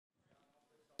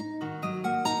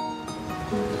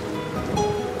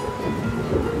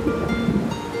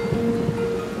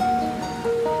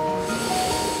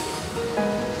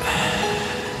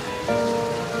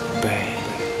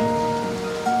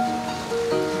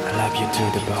love you to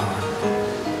the bone.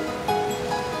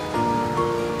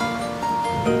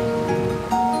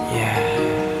 Yeah,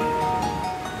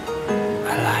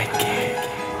 I like it.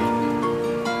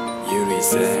 Yuri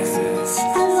says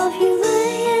I love you,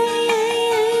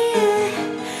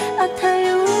 I tell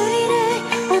you every day,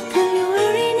 I tell you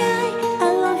every night. I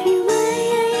love you,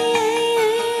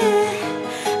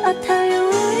 I tell you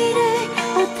every day,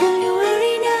 I tell you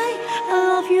every night. I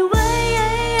love you,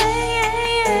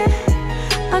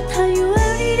 I tell you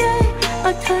every day,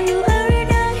 I tell you every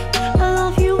night. I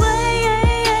love you,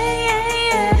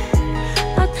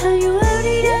 I tell you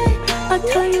every day, I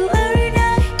tell you every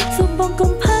night. So bông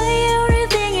công pay,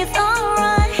 everything is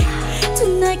alright.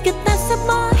 Tonight get that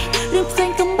boy, đừng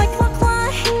xanh come back khoác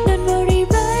khoái. Don't worry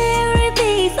babe,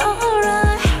 everything is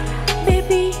alright.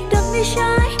 Baby don't be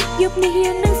shy, giúp đi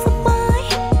hiền đừng sắp bye.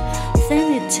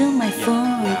 Send it to my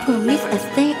phone, promise I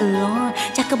stay alone.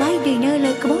 Chắc có bấy đi nơi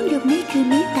lời có bốn dục ní cứ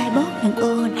ní tai bóp thằng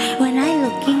ôn. When I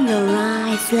look in your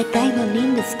eyes, like diamond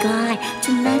in the sky.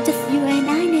 Tonight just you and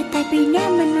I, nơi tay bị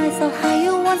ném mà nói so high,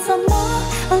 you want some more.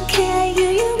 Okay, I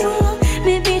give you more.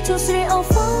 Baby, 2, 3, or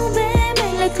 4,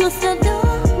 baby, like close the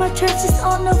door. My chest is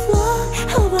on the floor.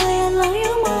 Oh, boy, I love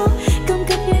you.